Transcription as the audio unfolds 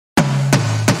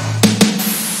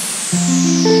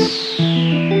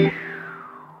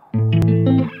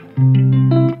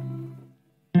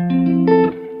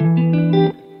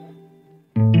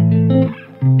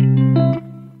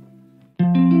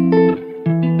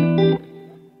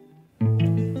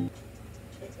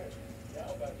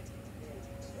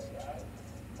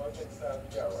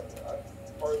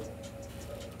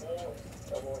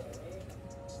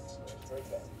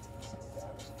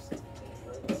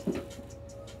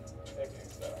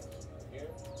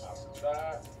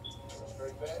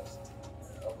back.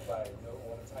 Upper body, you know,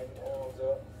 want to tighten the arms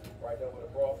up. Right there with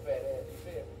a broad fat ass, you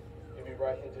feel me? You be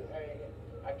right here just hanging.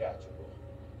 I got you, bro.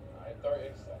 All right, third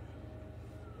exercise.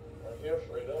 Right here,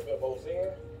 straight up, elbows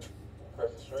in.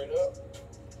 Press it straight up.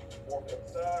 Fourth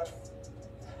exercise.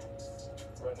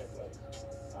 Run this leg.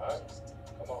 All right,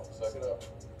 come on, suck it up.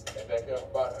 And back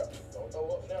up, body. Don't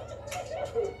throw up now.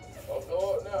 Don't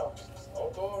throw up now.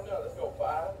 Don't throw up now. Let's go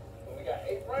 5. And we got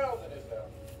 8 rounds of this now.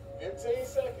 15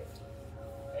 seconds.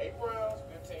 8 rounds,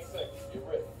 15 seconds. Get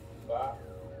ready. 5,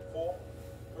 4,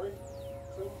 3,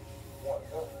 2, 1.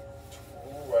 Go.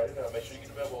 Ooh, write it down. Make sure you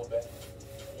get the elbows back.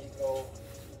 Here you go.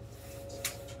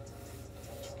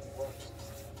 Keep working.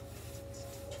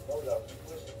 Go down. Keep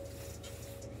pushing.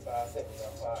 Give me 5 seconds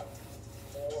now. 5,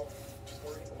 4,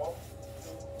 3. Come on. 2,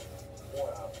 1.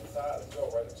 Out to the side. Let's go.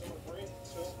 Right into 3,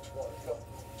 2, 1. Let's go.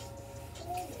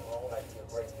 Ooh, I don't like to get a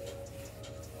break here.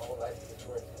 I don't like to get a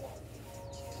break. Come on.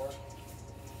 Keep working.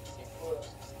 Keep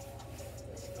pushing.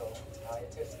 There we go. High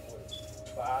intensity with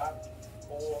it. 5,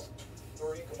 4,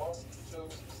 3. Come on. 2,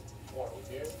 1. We're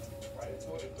here. Right into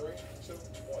it. 3, 2,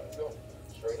 1. Let's go.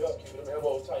 Straight up. Keep them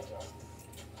elbows tight, y'all.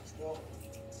 Let's go.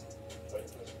 Wait,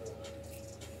 push through.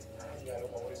 You got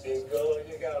them on this big gun.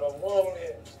 You got them on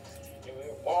it. You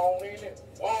want in it.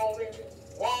 Want in it.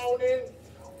 Want in it.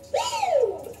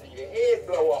 Woo! Let's see your head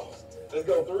blow off. Let's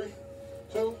go. 3,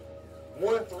 2,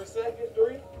 1. 3 seconds.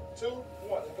 3, 2,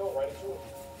 1. Let's go. Right into it.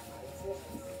 Ooh,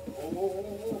 ooh, ooh,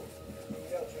 ooh. You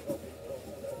gotta take up big girl.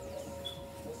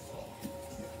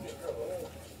 Big girl, go ahead.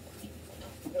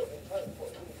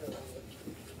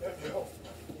 There you go.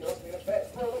 You don't see the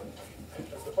fat, brother?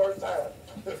 That's the first time.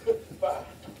 5,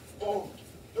 4,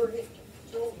 3,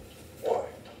 2, 1.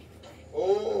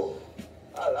 Ooh,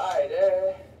 I like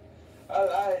that. I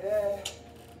like that.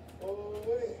 Ooh,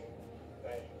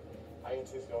 hey, I ain't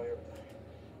insist on everything.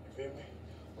 You feel me?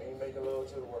 We ain't making love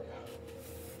to the workout.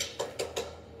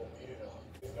 We'll beat it up.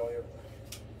 It's on everything.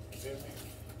 You feel me?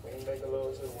 We ain't making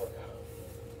love to the workout.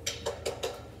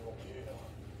 We'll beat it up.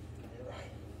 You're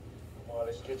right. Come on,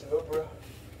 let's get your little breath.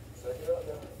 Suck it up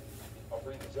now. I'm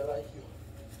breathing just like you.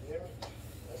 You hear me?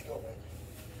 Let's go, baby.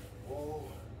 Ooh.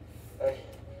 Hey,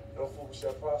 no fool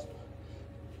shall prosper.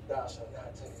 Thou shalt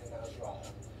not take it out draw.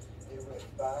 Get ready.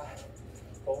 5,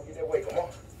 4, get that weight. Come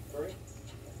on. 3,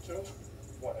 2, 1.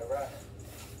 All right.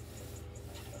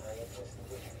 I ain't testing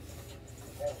with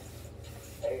it.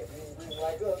 Hey, if you ain't breathing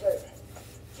like us, baby,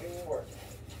 we ain't working.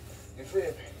 You feel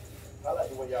me? I like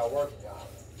the way y'all working, y'all.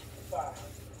 5,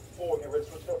 4, get ready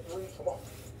to switch up. 3, come on.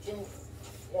 2,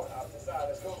 1, out to the side.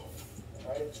 Let's go.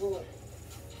 Right into it.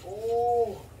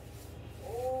 Ooh.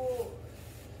 Ooh.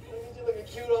 You looking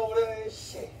cute over there and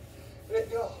shit. Let's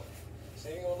go. She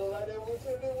ain't gonna look like that when we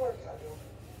tell that workout,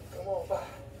 though. Come on, 5,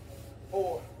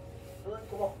 4, 3,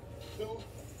 come on. 2,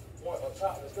 1, on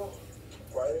top. Let's go.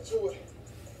 Right into it.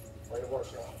 Way to work,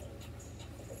 y'all.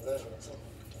 11, 2.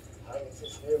 High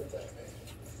intensity, everything, man.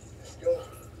 Let's go.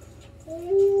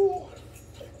 Ooh.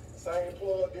 Same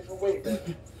plug, different weight,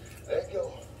 baby. Let's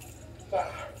go. 5,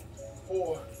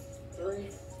 4, 3,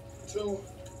 2,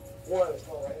 1. Let's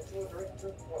go. Right into it. 3, 2,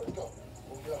 1. Let's go.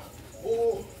 Oh, God.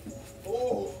 Ooh.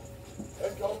 Ooh.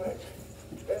 Let's go, baby.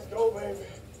 Let's go, baby.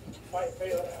 Fight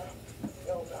fail now.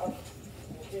 No doubt.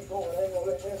 We'll keep going. I ain't gonna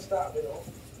let that stop me, though.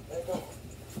 Let's go.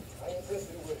 I ain't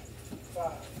listening with it.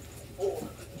 5, 4,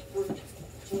 3,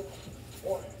 2,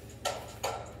 1. I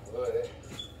love that.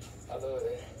 I love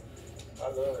that. I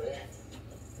love that.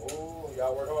 Ooh,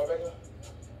 y'all work hard back there?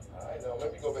 Alright, now let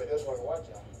me go back there so I can watch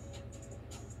y'all.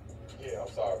 Yeah,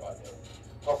 I'm sorry about that.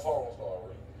 Her phone started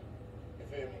ringing. You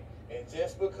feel me? And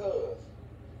just because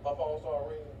her phone started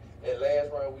ringing, that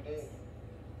last round we did,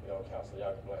 you know, count, so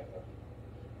y'all can blame her.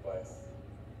 Blame her.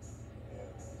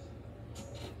 Yeah.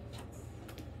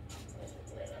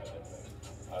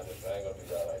 I ain't gonna do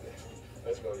y'all like that.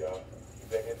 Let's go, y'all.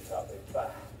 Back at the top, baby. 5.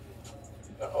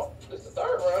 No, this is the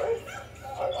 3rd round, ain't it?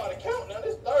 I gotta count now.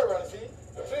 This is the 3rd round, see?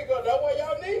 The figure, that's why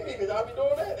y'all need me, because I'll be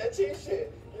doing that. That cheat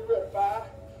shit. Get ready. 5,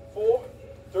 4,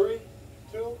 3,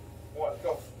 2, 1. Let's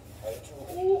go.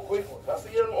 Ooh, quick one. I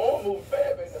see your arm moving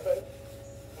fast, baby.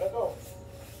 Let's go.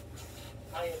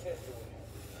 I ain't testing with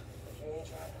it.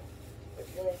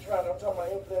 If you ain't trying, I'm talking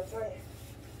about empty that tank.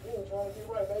 You ain't trying to get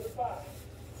right, baby. 5,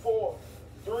 4,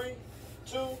 3,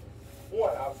 2,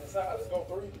 1. Opposite side. Let's go.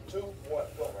 3, 2, 1.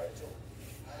 Go right to it.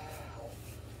 Wow.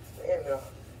 Stand now.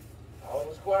 I on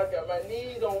the squat. Got my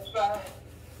knees on 5.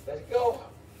 Let's go.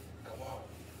 Come on.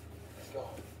 Let's go.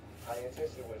 High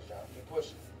intensity with it, y'all. Keep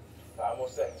pushing. 5 more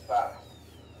seconds. 5,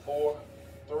 4,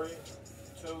 3,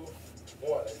 2,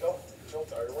 1. Let's go. Let's go.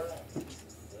 30 round.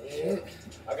 Yeah.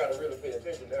 I gotta really pay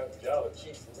attention now because y'all are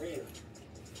cheap for real.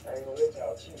 I ain't gonna let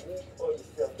y'all cheat me or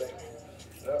yourself, baby.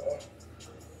 Nuh-uh.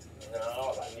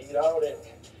 No, I need all that.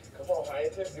 Come on, high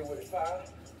intensity with it.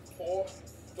 5, 4,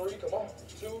 3, come on.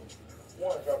 2,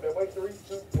 1. Drop that weight. 3,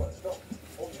 2, 1. Let's go.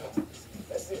 Oh, yeah.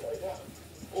 That's it right now.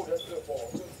 Oh, that's good for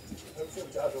him, too. Let me see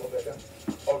what y'all doing back there.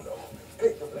 Oh, no.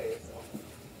 Pick them legs up.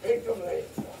 Pick them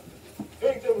legs up.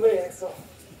 Pick them legs up.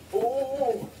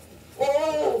 Ooh.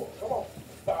 Whoa. Come on.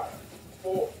 5,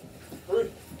 4,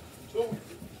 3, 2,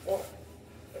 1.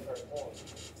 That's right, 1.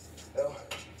 Now,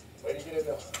 wait to get in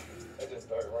there. That's just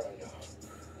third round, y'all.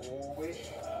 Ooh, wee.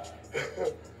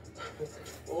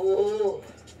 Ooh.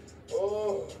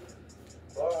 Oh.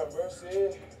 Lord have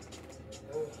mercy.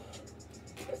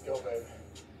 Let's go, baby.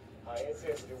 High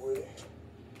intensity with it.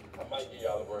 I might give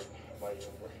y'all a break.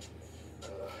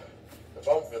 If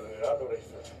I'm feeling it, I know they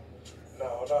feel it.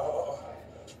 No.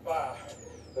 5.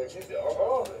 Look, he said,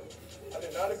 I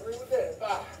did not agree with that.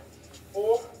 5,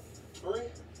 4, 3,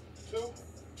 2,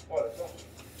 1. Let's go.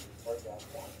 Work out.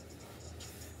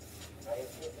 1. High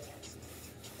intensity.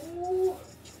 Ooh.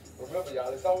 Remember,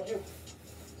 y'all, it's on you.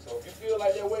 So if you feel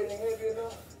like that weight ain't heavy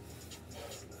enough,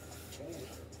 you need to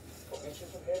go get you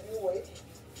some heavier weight,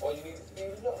 or you need to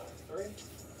speed it up. 3,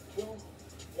 2,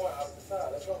 1. Out the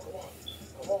side. Let's go. Come on.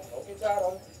 Come on. Don't get tired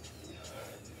on it.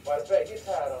 Matter of fact, get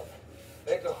tired on it.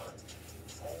 Let go.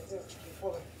 Keep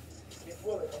pulling. Keep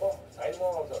pulling. Come on. Tighten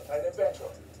your arms up. Tighten that back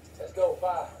up. Let's go.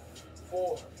 5,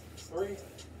 4, 3,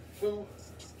 2,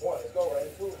 1. Let's go. Right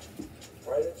into it.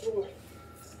 Right into it.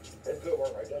 That's good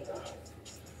work right there, y'all.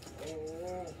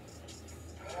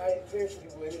 High intensity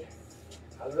with it.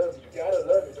 I love it. You gotta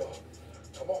love it, though.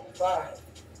 Come on. 5,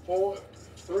 4,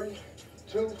 3,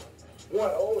 2,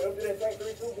 1. Oh, empty that tank.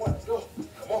 3, 2, 1. Let's go.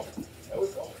 Come on. There we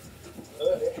go. I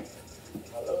love that.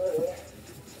 I love that.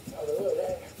 I love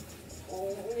that.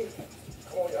 Ooh-wee.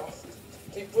 Come on, y'all.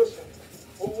 Keep pushing.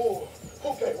 Ooh. Who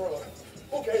can't run?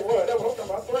 Who can't run? That's what I'm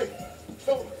talking about. 3,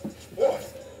 2, 1.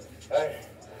 Hey.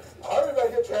 All right, back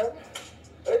here, Kameron.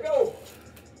 Let go.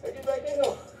 Hey, get back in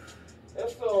here.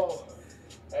 That's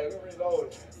hey, we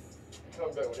reloaded.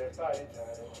 Come back with that fight this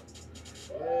time, though.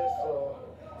 Yes,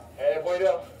 halfway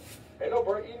there. Ain't no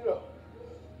break. Eat it up.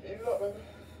 Eat it up, baby.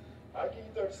 I'll give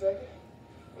you 30 seconds.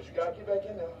 But you gotta get back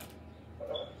in there.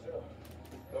 Zero.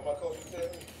 You know my coach would tell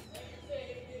me?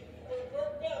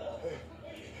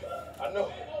 I know.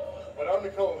 But I'm the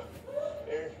coach.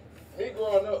 And me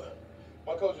growing up,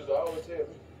 my coaches will always tell me,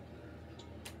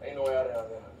 ain't no way out down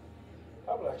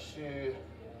there. I'm like, shit,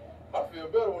 I feel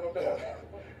better when I'm down there.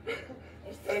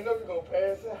 You stand up, you're gonna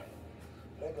pass out.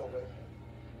 Let go, baby.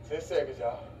 10 seconds,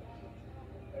 y'all.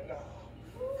 And now,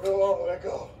 come on, let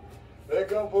go. Let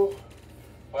go, boo.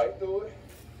 Fight through it.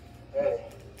 Hey,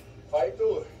 fight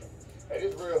through it. Hey,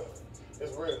 it's real.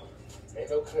 It's real. Ain't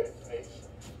no cutting, Nate.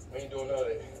 We ain't doing none of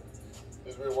that.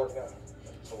 It's real working out.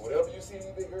 So whatever you see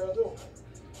these big girls doing,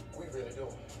 we really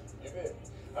doing. You feel me?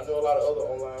 I know a lot of other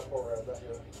online programs out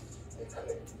here. They cut.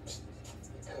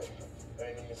 They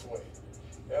ain't even swing.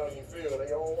 They don't even feel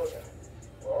their own workout.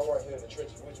 Well, I'm right here in the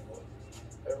trenches with you, boy.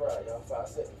 That's right, y'all. 5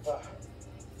 seconds. 5,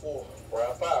 4.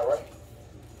 Round 5, right?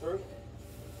 3,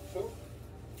 2,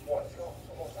 1. Let's go.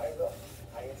 Come on, tighten up.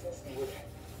 High intensity with it.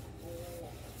 Ooh.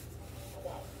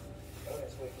 Come on. Don't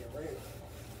that sweat get real.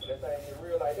 When that thing get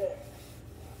real like that,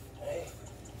 hey,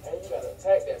 you gotta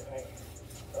attack that pain.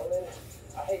 Don't let it.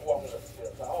 I hate walking up the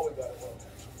steps. I always gotta run.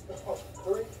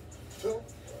 3, 2,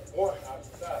 1. Out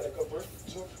the side. Let's go. 3,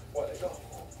 2, 1. Let's go.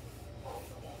 Come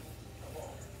on.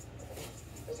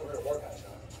 It's a real workout,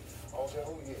 y'all. I don't care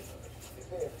who you is. You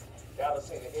feel me? Y'all have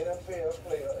seen an NFL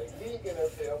player, a league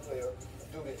NFL player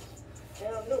do this.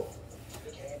 Cam knew.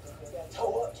 He can't do it. He got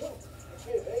toe up, too. You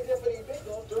feel me? Ain't just for these big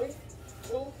girls. 3,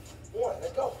 2, 1.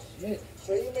 Let's go.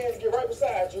 Tell your man to get right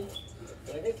beside you.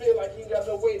 And if you feel like you ain't got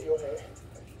no weight in your hand,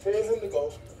 tell him to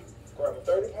go. Grab a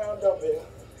 30-pound dumbbell.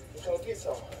 He's gonna get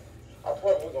some. I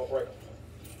promise we're gonna break him.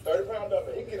 30-pound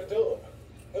dumbbell. He can get a dub.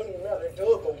 It don't even matter. That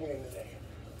dub gonna get in the there.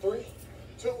 3,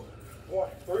 2, 1.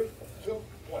 3, 2, 1.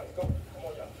 Let's go. Come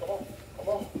on, y'all. Come on. Come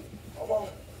on. Come on.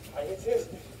 High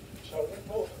intensity. Show these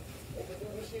folks. They can do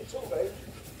this shit too, baby.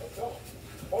 Let's go.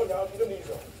 Come on, y'all. Get the knees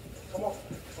up. Come on.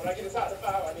 When I get inside the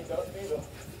 5, I need y'all to knees up.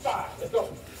 5. Let's go.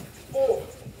 4,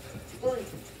 3,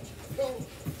 2,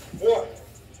 1.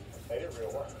 Hey, this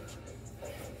real work.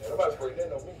 Nobody's spraying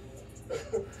that on me.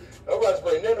 Nobody's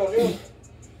spraying that on him.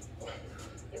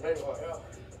 It made me want help.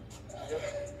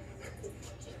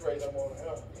 She sprayed them on the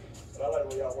help. But I like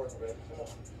the way y'all working, baby. Come on.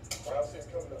 Round 6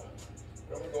 coming up.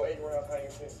 Then we go 8 rounds high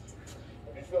intensity.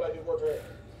 If you feel like this workout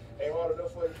ain't hard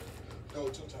enough for you, do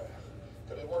it 2 times.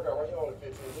 Because this workout right here only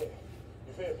 15 minutes.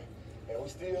 You feel me? And we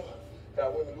still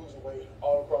got women losing weight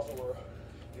all across the world.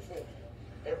 You feel me?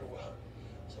 Everywhere.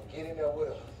 So get in there with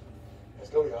us. Let's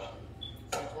go, y'all.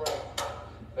 6 rounds.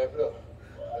 Back it up.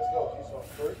 Let's go. Keep on.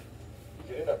 3.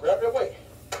 Get in there. Grab that weight.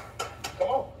 Come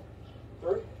on.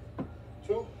 3,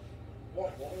 2, 1.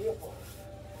 What we here for?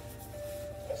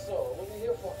 Yes, sir. What we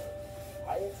here for?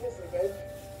 High intensity, baby.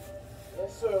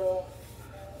 Yes, sir.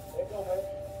 Let go, baby.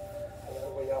 I love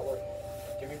the way y'all work.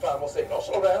 Give me 5 more seconds. Don't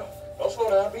slow down. Don't slow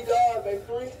down. Be done, baby.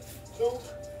 3, 2,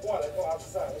 1. Let's go out the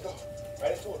side. Let's go.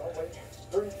 Right into it. Don't wait.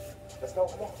 3. Let's go.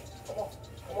 Come on. Come on.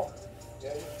 Come on.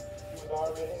 Yeah, you was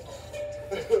already in.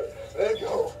 Let's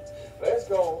go. Let's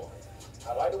go.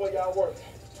 I like the way y'all working.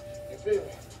 You feel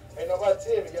me? Ain't nobody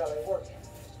tell me y'all ain't working.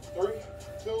 3,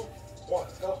 2, 1.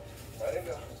 Let's go. Right in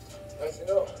there. Nice it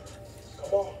up.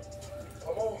 Come on.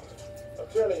 Come on. I'm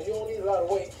telling you, you don't need a lot of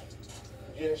weight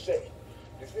to get in shape.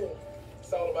 You feel me?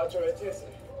 It's all about your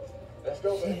intensity. Let's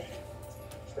go, baby.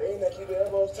 Stay in there. Keep the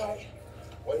elbows tight.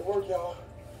 Way to work, y'all.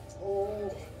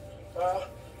 Ooh. 5,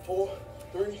 4,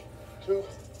 3, 2,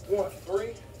 1.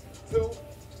 3, 2,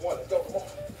 1. Let's go. Come on.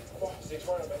 Come on. 6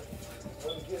 rounds, baby.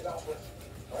 Let me get it out for us.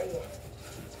 Right here.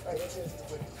 Right here. Intensity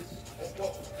with it. Let's go.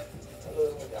 I love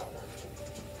the way y'all work.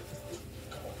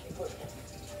 Come on. Keep pushing.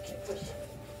 Keep pushing.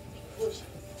 Keep pushing.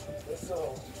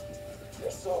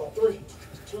 Yes, sir. 3,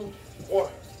 2,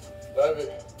 1. Love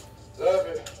it. Love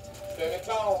it. Standing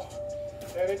tall.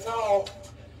 Standing tall.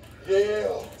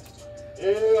 Yeah.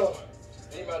 Yeah.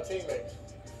 These my teammates.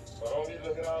 So don't be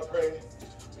looking all crazy.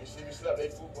 You see me slap their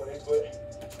foot on their butt.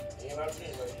 He ain't my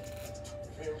teammate.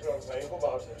 You feel me? I'm saying?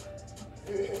 Football team.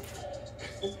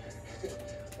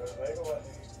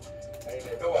 Ain't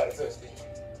let nobody touch me.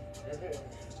 You feel me?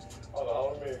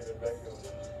 All Americans in back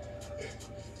here.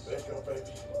 Let's go, baby.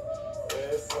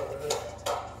 Yes, sir.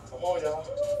 Come on, y'all.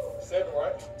 7,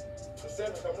 right? The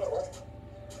 7 coming up, right?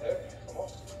 7. Come on.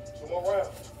 2 more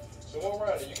rounds. 2 more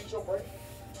rounds. You get your break.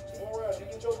 2 more rounds. You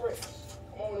get your break.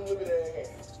 Come on with them little bit of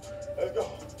hands. Let's go.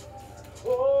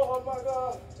 Oh, my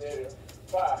God. There it is.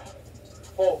 5,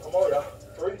 4. Come on, y'all.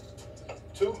 3,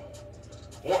 2,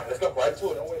 1. Let's go. Right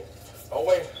to it. Don't wait. Don't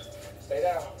wait. Stay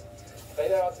down. Stay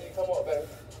down till you come up, baby.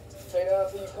 Stay down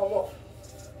till you come up.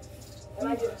 Can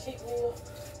I get a cheat meal?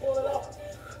 Pull it off.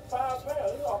 5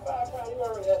 pounds. You lost 5 pounds. You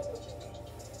already asked for a cheat meal.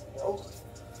 No.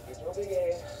 Get your big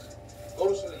ass. Go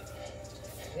to sleep.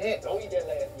 Don't eat that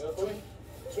last meal. 3,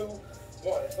 2,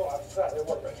 1. Let's go outside. Let's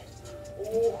work, baby.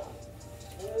 Ooh.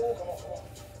 Ooh. Come on, come on.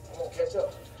 Come on. Catch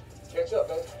up. Catch up,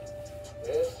 baby.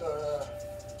 Yes, sir.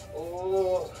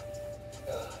 Ooh.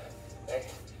 Hey.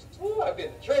 Ooh, I've been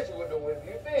in the trenches with the wind.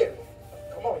 You feel me?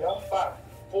 Come on, y'all. 5,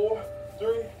 4,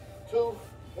 3, 2,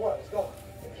 1. Let's go.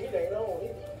 And heat ain't on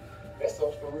either. That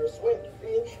stuff's for real sweat. You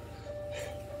feel me?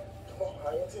 Come on.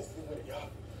 High intensity with it, y'all.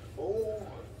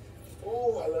 Ooh.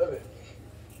 Ooh, I love it.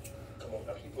 Come on,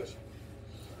 now keep pushing.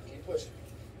 Keep pushing.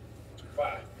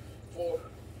 5, 4,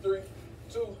 3,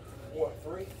 2, 1.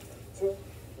 3, 2,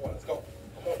 1. Let's go.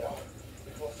 Come on, y'all.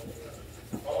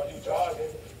 Come on, you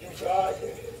jogging. You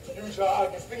jogging. You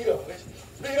jogging. Speed up, ladies.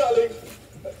 Speed up, ladies.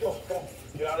 Let's go. Come on.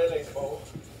 Get out of that lazy mode.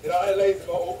 Get out of that lazy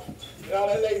mode. Get out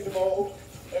of that lazy mode.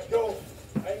 Let's go.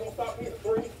 I ain't gonna stop either.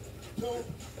 3, 2,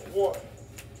 1.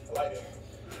 I like that.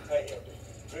 Tank empty.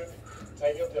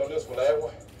 Tank empty on this one. Last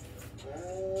one.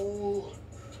 Ooh.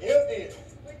 Empty.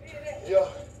 Yeah.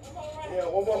 Yeah,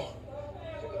 one more.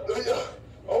 Yeah.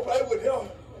 Don't play with him.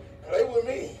 Play with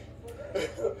me.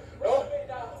 Huh?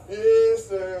 Yes,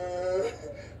 sir.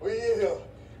 We in here.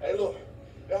 Hey, look.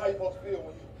 That's how you supposed to feel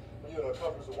when you're in a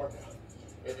accomplish a workout.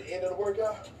 At the end of the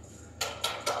workout,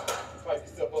 pipe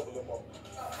yourself up a little more.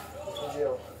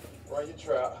 Yeah. Run your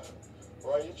trap.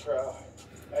 Run your trap.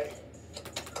 Hey,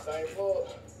 same plug,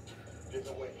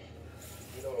 different way.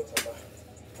 You know what I'm talking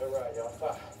about. All right, y'all.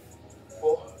 5,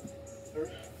 4, 3,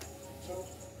 2,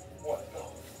 1. Go.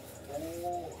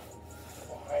 Ooh.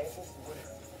 Come on, I ain't supposed to do it.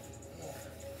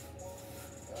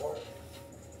 That work.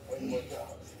 When you work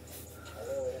out. I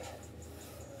love that.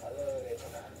 I love that.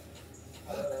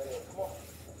 I love that. Come on.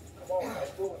 Come on.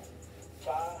 Let's do it.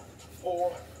 5,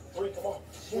 4, 3. Come on.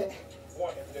 2,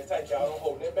 1. Empty that tank, y'all. Don't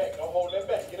hold that back. Don't hold that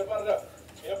back. Get up out of there.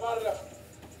 Get up out of there.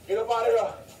 Get up out of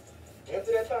there.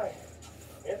 Empty that thing.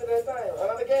 Empty that thing. Run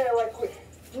out the gas right quick.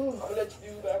 I'm going to let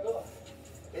you back up.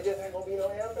 It just ain't going to be no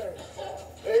hamburger.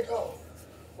 There you go.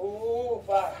 Ooh,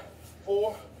 5,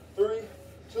 4, 3,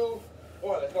 2,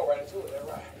 1. Let's go right into it. That's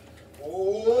right.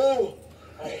 Ooh.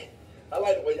 Hey, I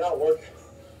like the way y'all working.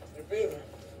 You feel me?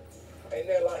 Ain't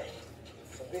that like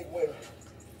some big women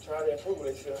trying to improve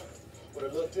themselves with a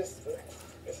little discipline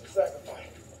and some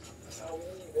sacrifice. That's all we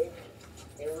need, baby,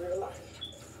 in real life.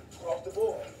 Across the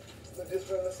board. A little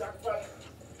discipline and sacrifice.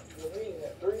 You're reading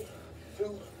that. 3,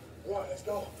 2, 1. Let's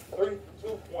go. 3, 2,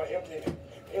 1. Empty it.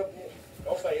 Empty it.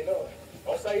 Don't say none.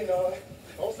 Don't say none.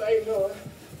 Don't say none.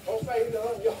 Don't say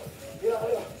none. Yo, get out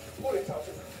of there. Who they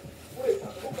talking to? Who they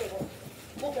talking to? Who came on?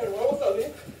 Who came on? What's up,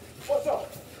 Lee? What's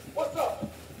up? What's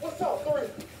up? What's up? 3,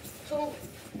 2,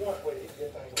 1. Way to eat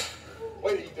that thing up.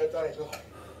 Way to eat that thing up.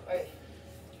 Hey,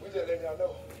 we just letting y'all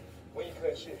know when you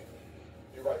cut shit,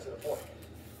 you're right to the point.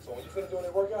 So when you finish doing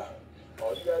that workout,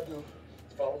 all you gotta do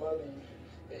is follow my lead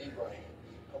and eat right.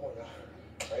 Come on, y'all.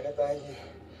 Bring that thing in.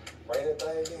 Bring that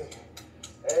thing in.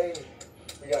 Hey,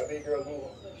 we got a big girl move.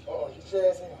 Get your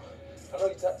ass in. I know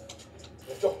you tired.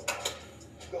 Let's go.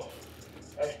 Let's go.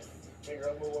 Hey, big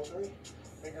girl move on 3.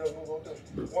 Big girl move on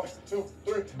 3. 1, 2,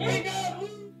 3. Big girl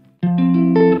move.